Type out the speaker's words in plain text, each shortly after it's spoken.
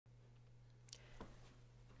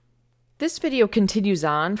This video continues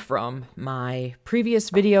on from my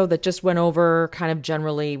previous video that just went over kind of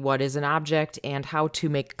generally what is an object and how to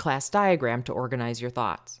make a class diagram to organize your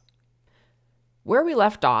thoughts. Where we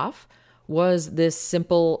left off was this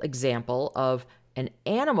simple example of an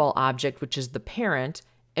animal object, which is the parent,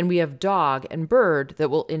 and we have dog and bird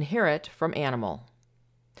that will inherit from animal.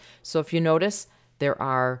 So if you notice, there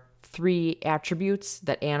are three attributes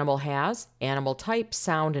that animal has: animal type,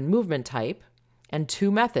 sound, and movement type, and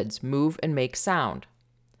two methods, move and make sound.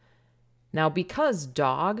 Now, because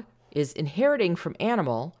dog is inheriting from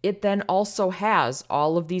animal, it then also has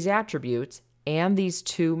all of these attributes and these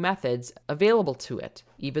two methods available to it,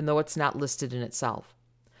 even though it's not listed in itself.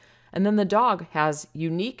 And then the dog has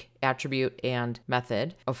unique attribute and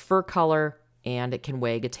method of fur color, and it can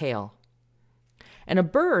wag a tail. And a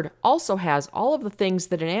bird also has all of the things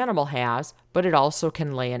that an animal has, but it also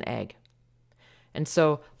can lay an egg. And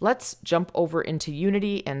so let's jump over into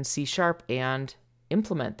Unity and C# and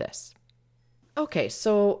implement this. Okay,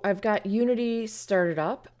 so I've got Unity started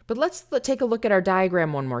up, but let's take a look at our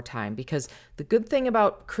diagram one more time, because the good thing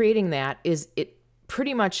about creating that is it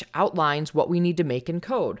pretty much outlines what we need to make in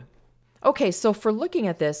code. Okay, so for looking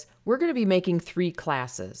at this, we're going to be making three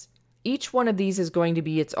classes. Each one of these is going to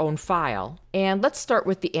be its own file, and let's start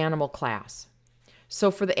with the animal class.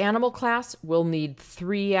 So for the animal class, we'll need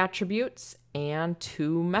three attributes and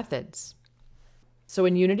two methods. So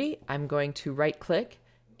in Unity, I'm going to right-click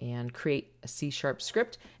and create a C#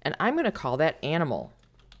 script, and I'm going to call that animal.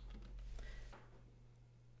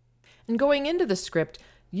 And going into the script,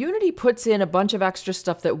 Unity puts in a bunch of extra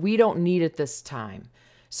stuff that we don't need at this time.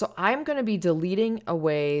 So I'm going to be deleting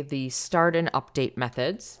away the start and update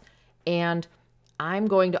methods, and I'm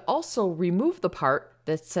going to also remove the part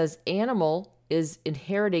that says animal is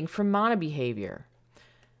inheriting from monobehavior.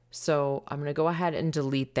 So I'm going to go ahead and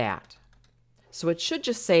delete that. So it should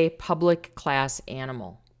just say public class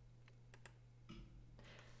animal.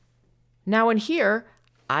 Now in here,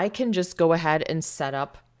 I can just go ahead and set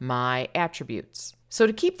up my attributes. So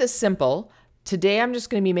to keep this simple, today I'm just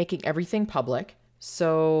going to be making everything public.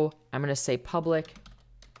 So I'm going to say public.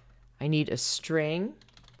 I need a string,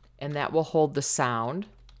 and that will hold the sound.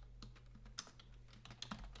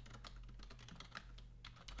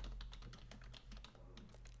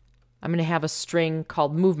 I'm going to have a string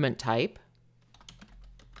called movement type,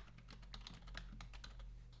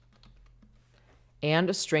 and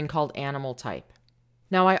a string called animal type.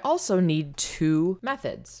 Now I also need two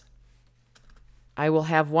methods. I will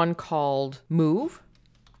have one called move,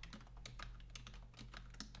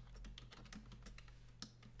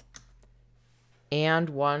 and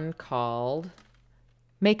one called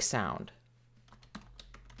make sound.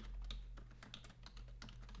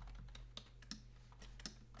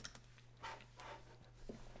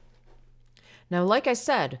 Now, like I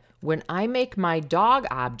said, when I make my dog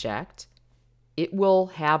object, it will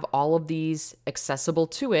have all of these accessible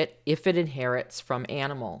to it if it inherits from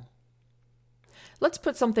animal. Let's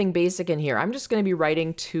put something basic in here. I'm just going to be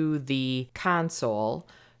writing to the console.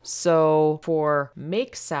 So for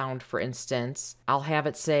make sound, for instance, I'll have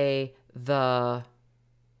it say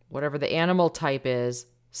whatever the animal type is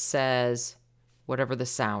says whatever the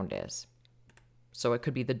sound is. So it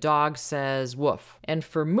could be the dog says woof. And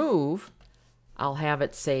for move, I'll have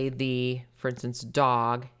it say for instance,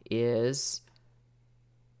 dog is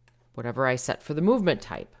whatever I set for the movement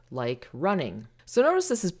type, like running. So notice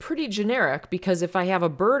this is pretty generic, because if I have a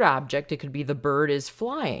bird object, it could be the bird is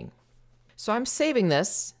flying. So I'm saving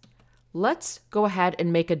this. Let's go ahead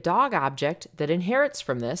and make a dog object that inherits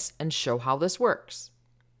from this and show how this works.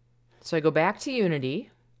 So I go back to Unity,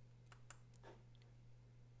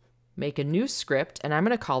 make a new script, and I'm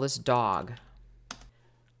going to call this dog.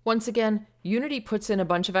 Once again, Unity puts in a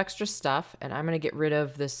bunch of extra stuff, and I'm going to get rid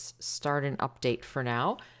of this start and update for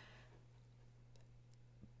now.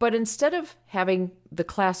 But instead of having the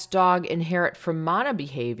class dog inherit from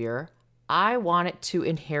monobehavior, I want it to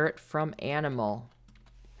inherit from animal.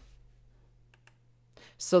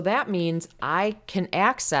 So that means I can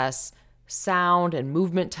access sound and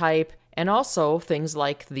movement type, and also things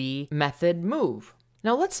like the method move.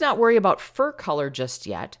 Now let's not worry about fur color just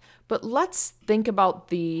yet, but let's think about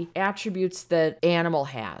the attributes that animal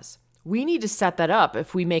has. We need to set that up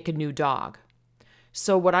if we make a new dog.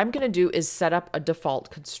 So what I'm going to do is set up a default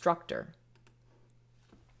constructor.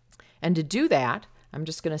 And to do that, I'm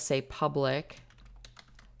just going to say public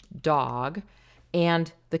dog,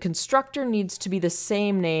 and the constructor needs to be the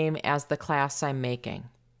same name as the class I'm making.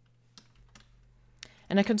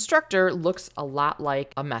 And a constructor looks a lot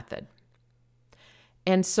like a method.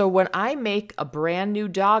 And so when I make a brand new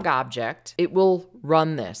dog object, it will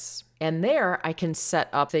run this. And there I can set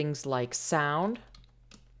up things like sound.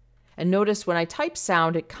 And notice when I type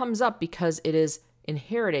sound, it comes up because it is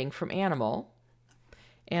inheriting from animal.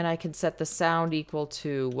 And I can set the sound equal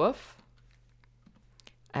to woof.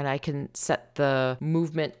 And I can set the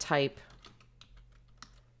movement type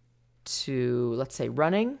to, let's say,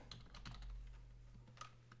 running.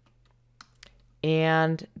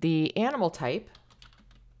 And the animal type,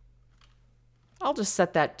 I'll just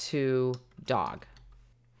set that to dog.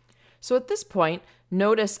 So at this point,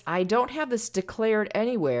 notice I don't have this declared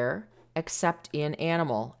anywhere except in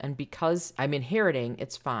animal, and because I'm inheriting,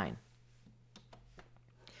 it's fine.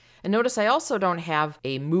 And notice I also don't have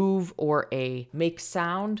a move or a make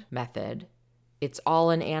sound method. It's all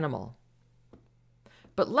in animal.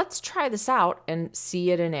 But let's try this out and see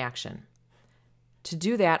it in action. To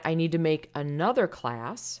do that, I need to make another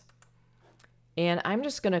class, and I'm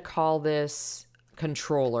just going to call this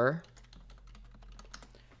controller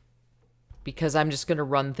because I'm just going to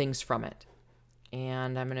run things from it.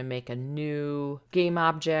 And I'm going to make a new game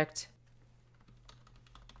object,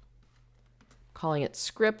 calling it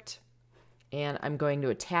script, and I'm going to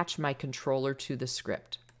attach my controller to the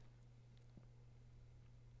script.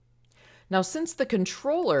 Now, since the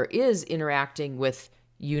controller is interacting with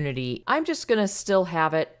Unity, I'm just going to still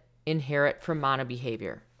have it inherit from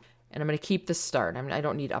MonoBehavior. And I'm going to keep the start. I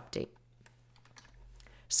don't need update.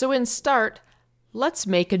 So in start, let's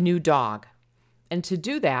make a new dog. And to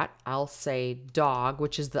do that, I'll say dog,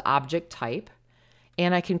 which is the object type,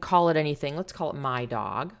 and I can call it anything. Let's call it my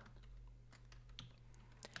dog.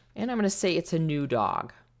 And I'm going to say it's a new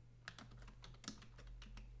dog.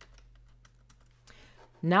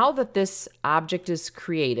 Now that this object is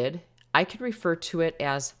created, I can refer to it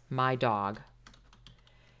as my dog.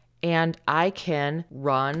 And I can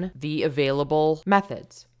run the available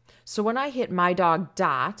methods. So when I hit my dog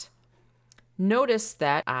dot, notice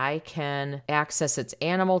that I can access its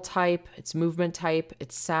animal type, its movement type,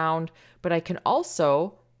 its sound, but I can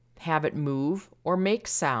also have it move or make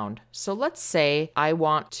sound. So let's say I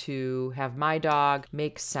want to have my dog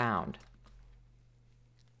make sound.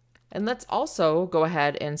 And let's also go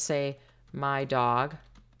ahead and say my dog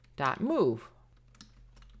dot move.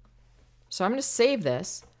 So I'm going to save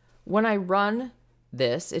this. When I run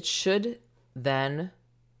this, it should then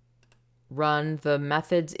run the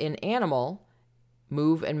methods in animal,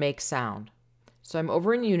 move and make sound. So I'm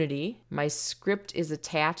over in Unity. My script is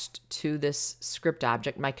attached to this script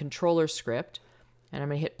object, my controller script, and I'm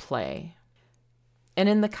going to hit play. And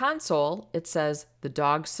in the console, it says the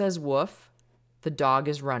dog says woof, the dog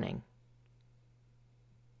is running.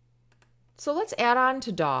 So let's add on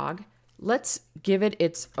to dog. Let's give it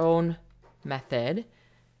its own method.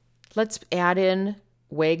 Let's add in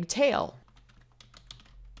wag tail.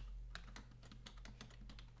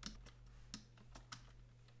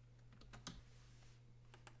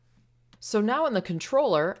 So now in the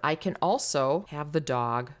controller, I can also have the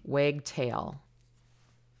dog wag tail.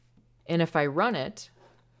 And if I run it,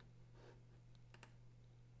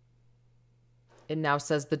 it now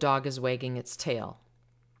says the dog is wagging its tail.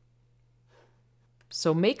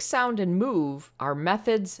 So make sound and move are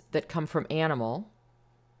methods that come from animal,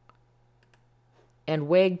 and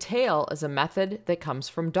wag tail is a method that comes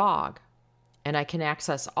from dog. And I can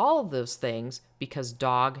access all of those things because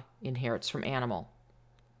dog inherits from animal.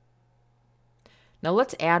 Now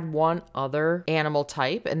let's add one other animal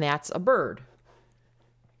type, and that's a bird.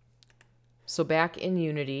 So back in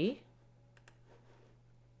Unity,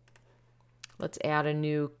 let's add a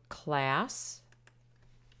new class.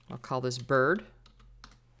 I'll call this bird.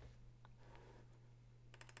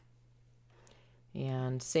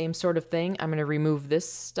 And same sort of thing, I'm going to remove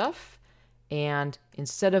this stuff, and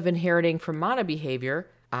instead of inheriting from MonoBehavior,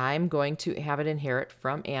 I'm going to have it inherit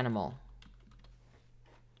from animal.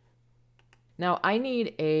 Now I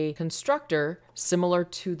need a constructor similar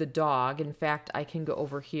to the dog. In fact, I can go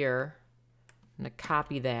over here. I'm going to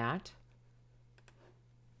copy that.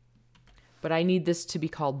 But I need this to be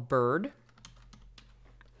called bird.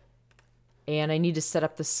 And I need to set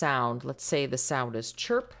up the sound. Let's say the sound is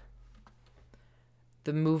chirp.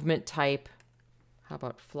 The movement type, how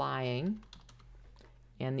about flying?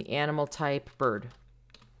 And the animal type, bird.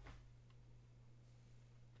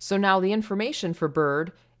 So now the information for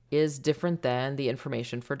bird is different than the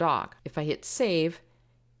information for dog. If I hit save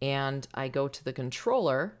and I go to the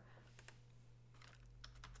controller,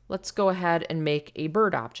 let's go ahead and make a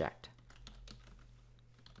bird object.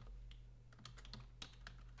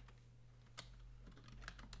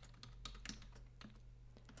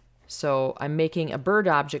 So I'm making a bird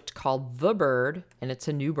object called the bird, and it's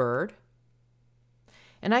a new bird.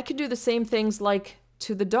 And I can do the same things like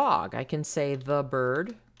to the dog. I can say the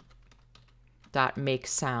bird, dot make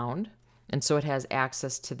sound, and so it has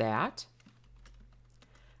access to that.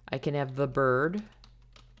 I can have the bird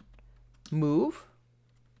move,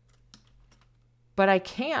 but I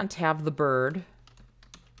can't have the bird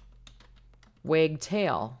wag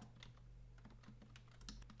tail,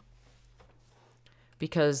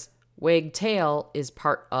 because wag tail is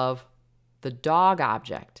part of the dog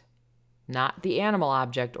object, not the animal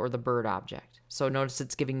object or the bird object. So notice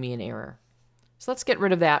it's giving me an error. So let's get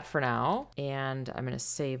rid of that for now, and I'm going to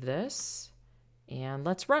save this, and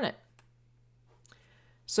let's run it.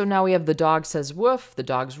 So now we have the dog says woof, the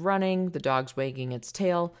dog's running, the dog's wagging its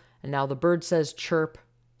tail, and now the bird says chirp,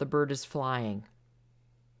 the bird is flying.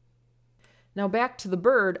 Now back to the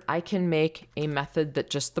bird, I can make a method that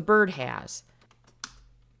just the bird has.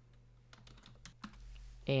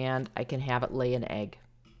 And I can have it lay an egg.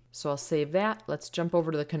 So I'll save that. Let's jump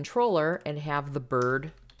over to the controller and have the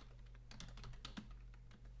bird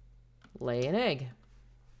lay an egg.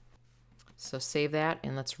 So save that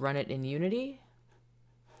and let's run it in Unity.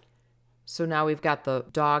 So now we've got the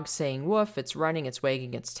dog saying woof, it's running, it's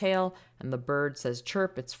wagging its tail, and the bird says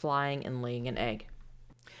chirp, it's flying and laying an egg.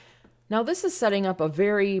 Now this is setting up a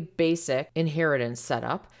very basic inheritance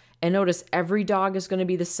setup. And notice every dog is going to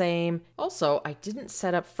be the same. Also, I didn't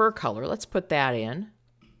set up fur color. Let's put that in.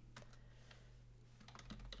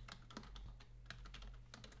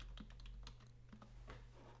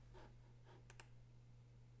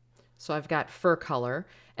 So I've got fur color.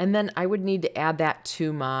 And then I would need to add that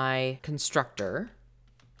to my constructor.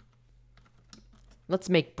 Let's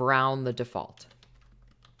make brown the default.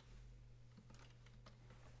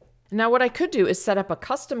 Now what I could do is set up a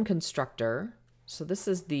custom constructor. So this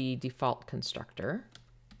is the default constructor.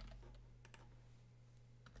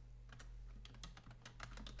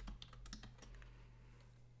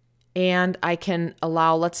 And I can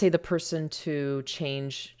allow, let's say, the person to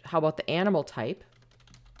change, how about the animal type?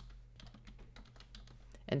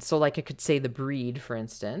 And so like I could say the breed, for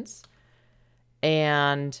instance.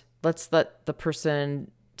 And let's let the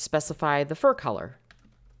person specify the fur color.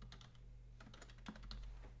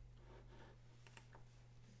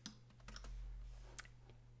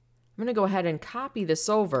 I'm going to go ahead and copy this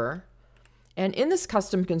over. And in this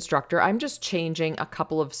custom constructor, I'm just changing a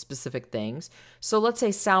couple of specific things. So let's say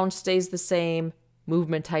sound stays the same,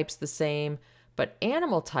 movement type's the same, but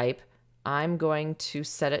animal type, I'm going to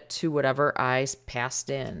set it to whatever I passed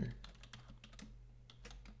in.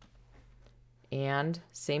 And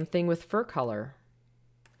same thing with fur color.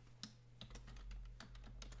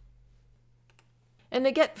 And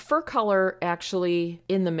to get fur color actually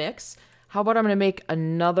in the mix, how about I'm going to make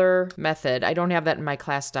another method. I don't have that in my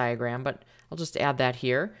class diagram, but I'll just add that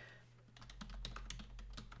here.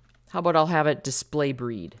 How about I'll have it display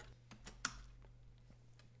breed.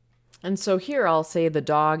 And so here I'll say the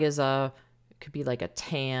dog is it could be like a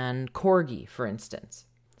tan corgi, for instance.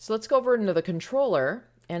 So let's go over into the controller,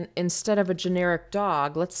 and instead of a generic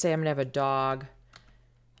dog, let's say I'm going to have a dog.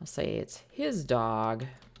 I'll say it's his dog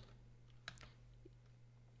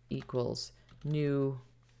equals new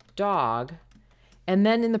dog, and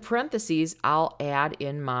then in the parentheses I'll add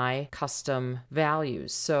in my custom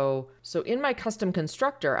values. So in my custom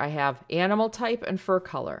constructor I have animal type and fur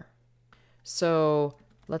color. So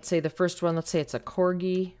let's say the first one, let's say it's a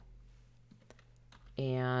corgi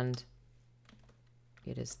and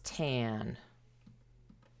it is tan.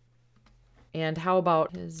 And how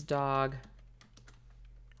about his dog?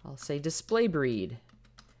 I'll say display breed,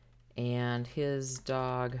 and his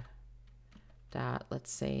dog dot, let's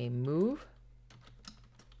say, move,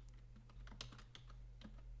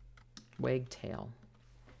 wagtail.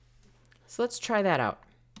 So let's try that out.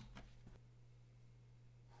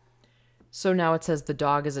 So now it says the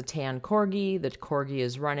dog is a tan corgi, the corgi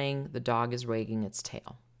is running, the dog is wagging its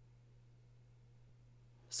tail.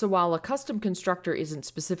 So while a custom constructor isn't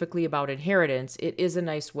specifically about inheritance, it is a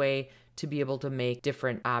nice way to be able to make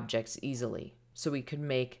different objects easily. So we could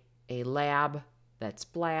make a lab that's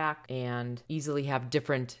black and easily have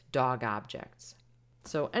different dog objects.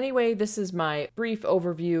 So anyway, this is my brief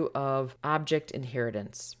overview of object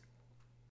inheritance.